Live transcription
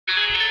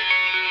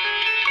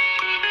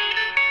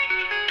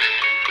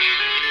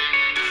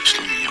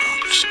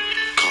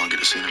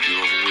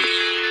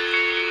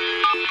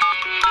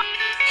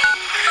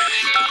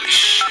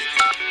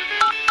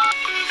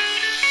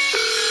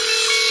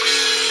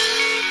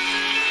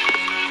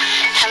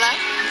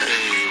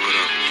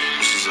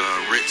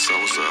Ritz. I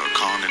was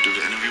calling to do the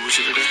interview with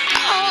you today.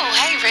 Oh,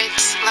 hey,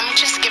 Ritz. Let me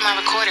just get my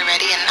recorder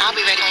ready, and I'll be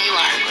ready when you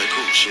are. Okay,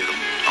 cool. Shit,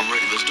 I'm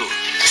ready. Let's do it.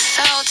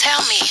 So,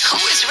 tell me, who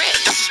is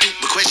Ritz? That's a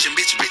stupid question,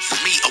 bitch. Ritz is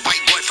me, a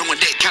white boy from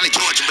Gwinnett County,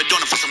 Georgia. Been doing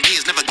it for some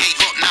years, never gave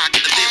up. Now I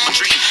get to live my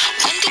dream.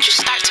 When did you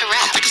start to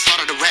rap? I think I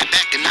started to rap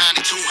back in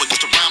 '92. I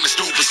used to rhyme and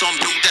stupid. Some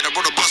dude that I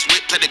rode a bus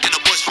with played to get a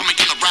voice for me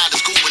on the ride to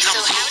school. When I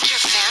So was how'd your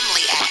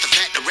family act? the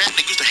fact the rap,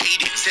 they used to hate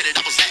it. Said that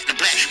I was acting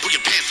black. Pull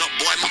your pants up,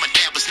 boy. Mama,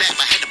 dad was slap.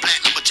 I had the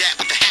black number jab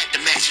with the hat to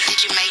match. Did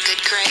you make good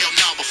grades? Hell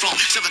no, but from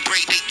 7th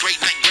grade, 8th grade,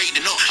 9th grade,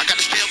 and all. I got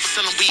a spell for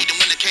selling weed, and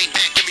when I came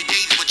back every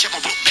day, they would check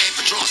my book bag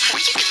for drawers.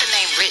 Where you get the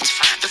name Ritz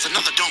from? That's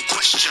another dumb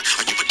question.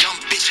 Are you a dumb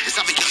bitch? It's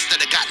obvious that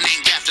I got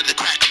named after the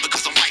cracker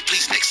because I'm white.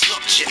 Please, next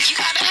subject. You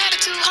got an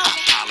attitude, I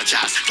homie.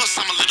 apologize. Plus,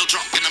 I'm a little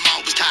drunk and I'm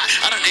always tired.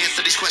 I done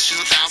answered these questions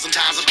 1,000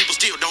 times, and people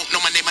still don't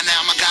know my name. And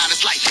now, my God,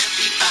 it's like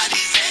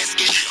everybody's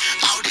asking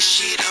all this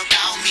shit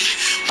about me,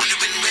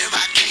 wondering where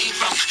I came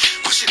from,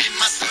 questioning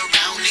my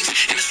surroundings,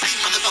 and the same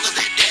motherfuckers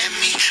that damn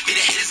me, be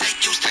the haters that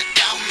used to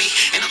doubt me,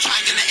 and I'm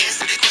trying to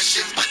answer their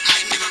questions, but my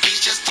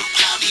memory's just too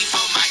cloudy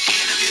for my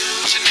interview.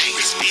 What's your name?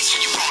 It's bitch,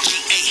 when you wrong,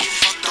 G.A.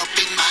 Fucked up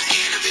in my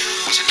interview.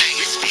 What's your name?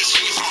 It's bitch,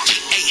 when you wrong,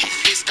 G.A.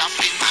 Pissed off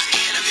in my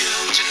interview.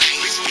 What's your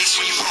name? It's bitch,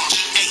 when you wrong,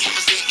 G.A.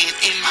 Representing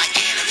in my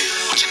interview.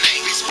 What's your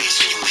name? It's bitch,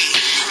 when you win.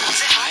 Was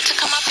it hard to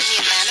come up in the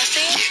Atlanta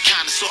scene? Yeah,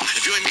 kinda sort.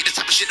 If you ain't made the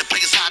type of shit to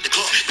play inside the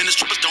club, then the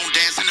strippers don't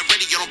dance and the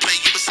radio don't play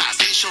you besides.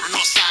 They ain't show the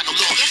north side no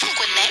love. You're from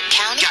Gwinnett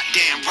County?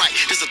 Goddamn right.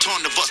 There's a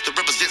ton of us that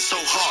represent so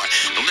hard.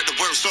 Don't let the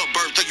word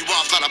suburb throw you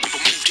off. A lot of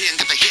people moved here and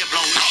got their hair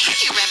blown off.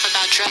 You rap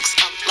about drugs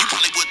a You lot.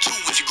 probably would too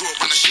if you grew up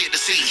around the shit the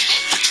scene.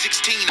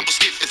 16, I was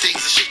skipping things.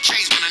 The shit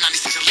changed when the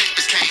 96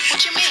 Olympics came.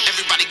 What you mean?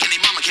 Everybody getting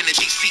their mama can the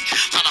GC.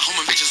 A lot of home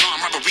invasions,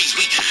 armed robberies.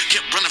 We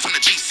kept running from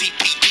the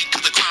GCPD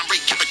cause the crime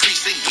rate kept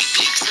increasing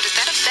weekly. So does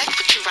that affect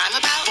what you rhyme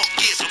about? Fuck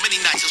yeah, so many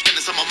nights I'm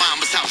spending some of my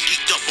mama's house.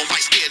 Geeked up on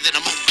white, scared that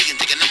I'm OD and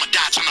thinking I'ma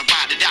die trying to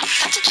ride it out.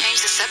 Not to change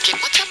the subject,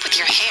 what's up with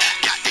your hair?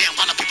 Goddamn,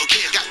 why do people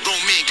care? Got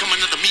grown men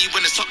coming under me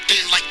when it's tucked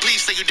in. Like,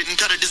 please say you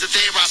didn't cut it. Is it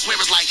there? I swear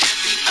it's like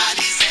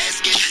everybody's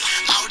asking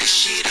all this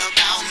shit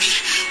about me,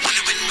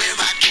 wondering where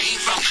I came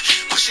from,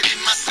 questioning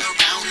my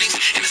surroundings,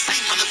 and the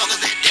same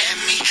motherfuckers that damn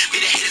me, be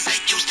the haters that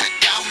used to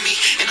doubt me,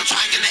 and I'm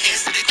trying to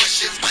answer their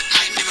questions, but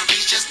my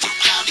memory's just too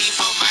cloudy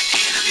for my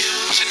interview.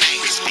 What's your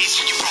name? It's bitch,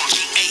 when you wrong,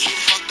 G.A.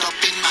 Fucked up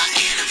in my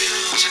interview.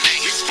 What's your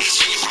name? It's bitch,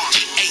 when you wrong,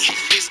 G.A.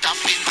 Pissed off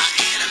in my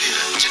interview.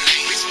 What's your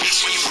name? It's bitch,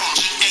 when you wrong,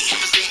 G.A.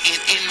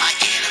 Representing in my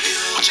interview.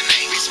 What's your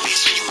name? It's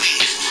bitch, when you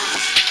win.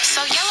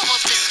 So Yellow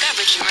Wolf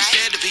discovered you, right?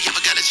 Said if he ever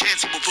got a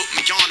chance, he would put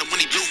me on, and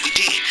when he blew, we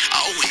did.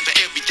 I owe him for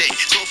everything.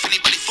 So if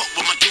anybody fuck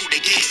with my dude,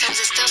 they did. So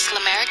is it still still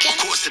American?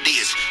 Of course it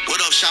is.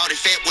 What up, Shawty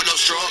Fat? What up,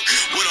 Strong?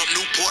 What up,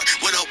 Newport?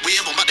 What up,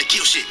 Web? I'm about to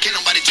kill shit. Can't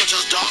nobody touch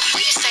us, dog. What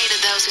do you say to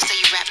those who say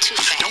you rap too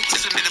fast? Don't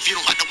listen, man, if you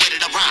don't like the way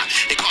that I rhyme.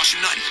 It cost you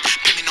nothing.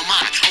 Pay me no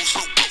mind. Oh, so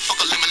broke. Fuck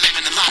a lemon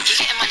in the line.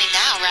 You're getting money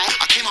now, right?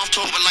 I came off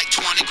tour with like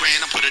 20 grand.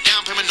 I put a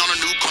down payment on a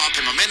new car.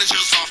 Pay my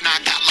managers off. Now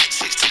I got like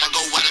 6 till I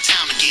go out of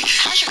town again.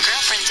 How's your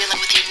girlfriend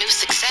dealing with your new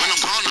success? When I'm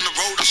gone on the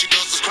road, all she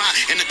does is cry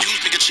and accuse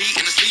me of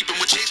cheating and sleeping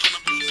with chicks. When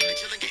I'm losing,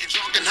 chilling, getting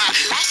drunk and high.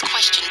 Last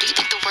question, do you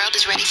think the world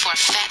is ready for a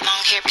fat,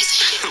 long-haired piece of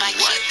shit like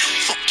What?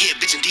 you? Fuck yeah,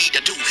 bitch, indeed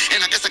I do.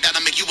 And I guess I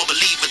gotta make you a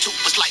believer too.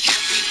 It's like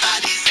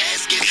everybody's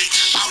asking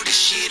all this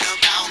shit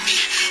about me,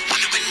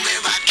 wondering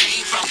where I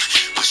came from,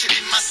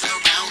 questioning my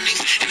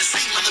surroundings, and the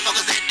same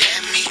motherfuckers that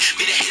damn me,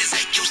 be the haters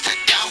that used to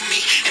doubt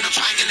me, and I'm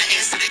trying to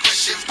answer their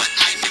questions, but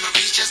my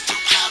memory's just too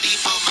cloudy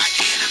for my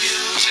interview.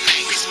 What's your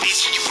name? It's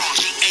bitch, when you wrong,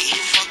 G.A.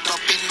 Fucked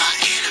up in my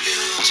interview.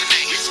 What's your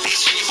name? It's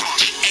bitch, when you wrong,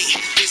 G.A.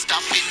 Pissed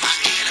off in my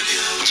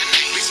interview. What's your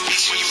name? It's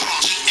bitch, when you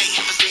wrong, G.A.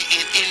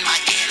 Representing in my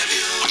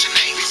interview. What's your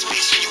name? It's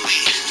bitch, when you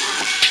win.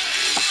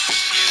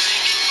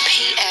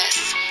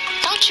 P.S.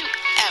 Don't you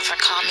ever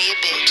call me a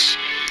bitch.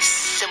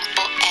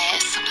 Simple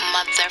ass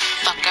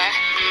motherfucker.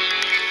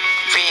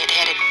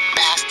 Red-headed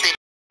bastard.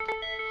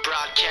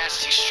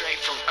 Broadcasting straight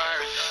from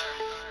Earth.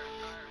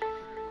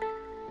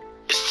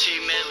 It's T.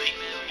 Millie.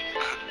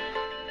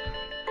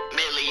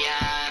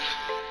 Million.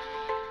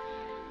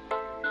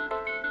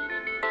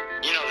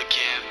 You know the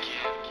camp.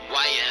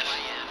 YF.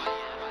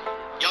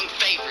 Young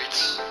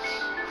favorites.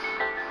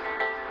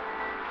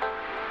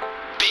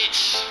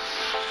 Bitch.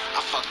 I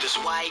fucked this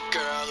white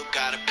girl who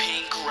got a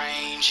pink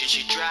range, and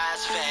she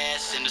drives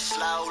fast in the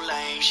slow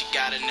lane. She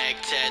got a neck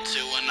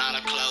tattoo and all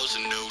her clothes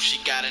are new. She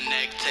got a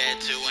neck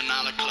tattoo and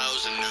all her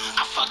clothes are new.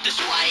 I fucked this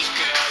white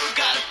girl who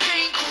got a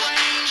pink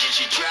range, and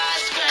she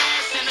drives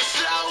fast in the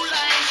slow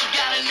lane. She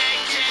got a neck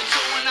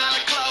tattoo and all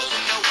her clothes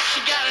are new.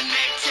 She got a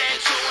neck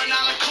tattoo and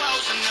all her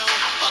clothes are new.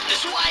 I fucked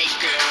this white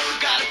girl who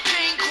got a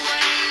pink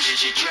range, and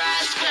she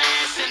drives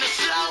fast in the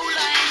slow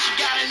lane. She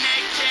got a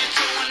neck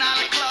tattoo and all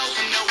her clothes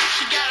are new.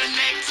 She got a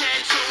neck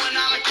tattoo and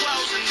all her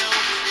clothes are new.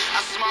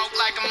 I smoke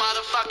like a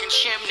motherfucking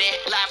chimney,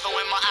 laughing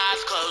with my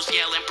eyes closed,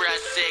 yelling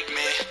breath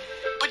segment.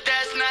 But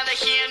that's neither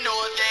here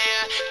nor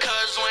there,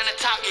 cause when I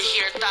talk you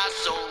hear thoughts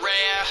so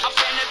rare. I'm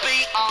finna be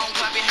on,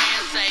 clap your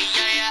hands, say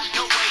yeah.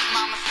 No wait,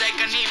 my mistake,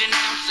 I need an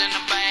ounce in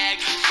the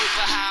bag.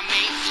 Super high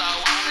meat flow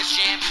on a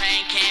champagne.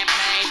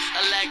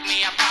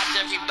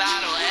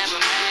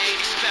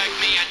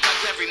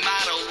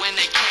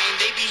 they came.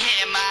 They be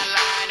hitting my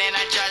line and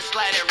I just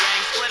let it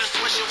ring. Split a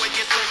swisher with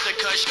your sister,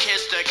 Kush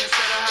kissed her.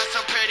 Consider her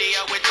so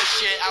prettier with the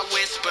shit I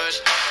whispered.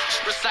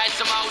 Recite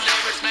some old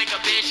lyrics, make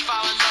a bitch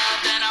fall in love.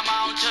 Then I'm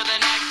on to the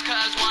next,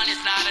 cause one is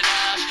not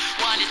enough.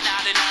 One is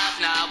not enough,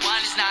 nah,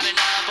 one is not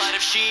enough. But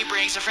if she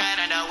brings a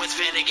friend, I know it's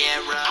finna get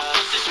rough. I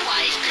fuck this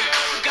white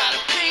girl who got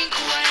a pink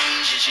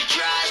range, and she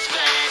drives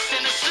fast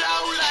in a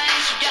slow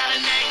lane. She got a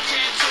neck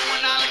tattoo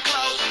and all her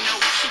clothes are new.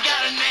 She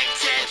got a neck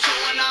tattoo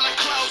and all her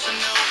clothes are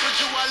new. But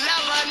you will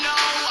never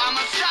know I'm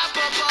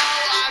unstoppable.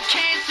 I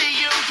can't see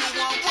you, you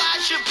won't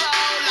watch your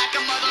bow like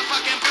a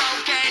motherfucking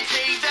broken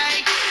TV.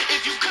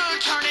 If you could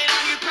turn it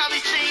on, you'd probably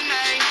see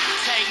me.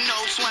 Take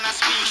notes when I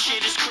speak,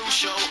 shit is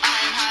crucial. I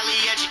am highly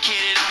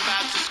educated, I'm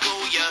about to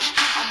school ya.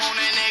 I'm on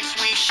the next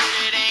week, shit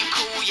it ain't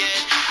cool yet.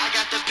 I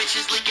got the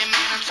bitches leaking,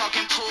 man, I'm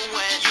talking pool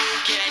wet. You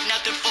get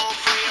nothing for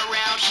free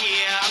around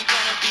here. I'm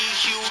gonna be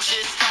huge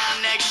this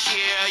time next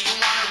year. You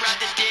wanna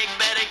ride the dick,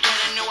 better get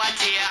a new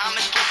idea. I'm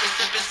a skipper,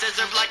 sipping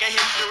scissors like a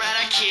hipster at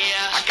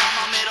IKEA.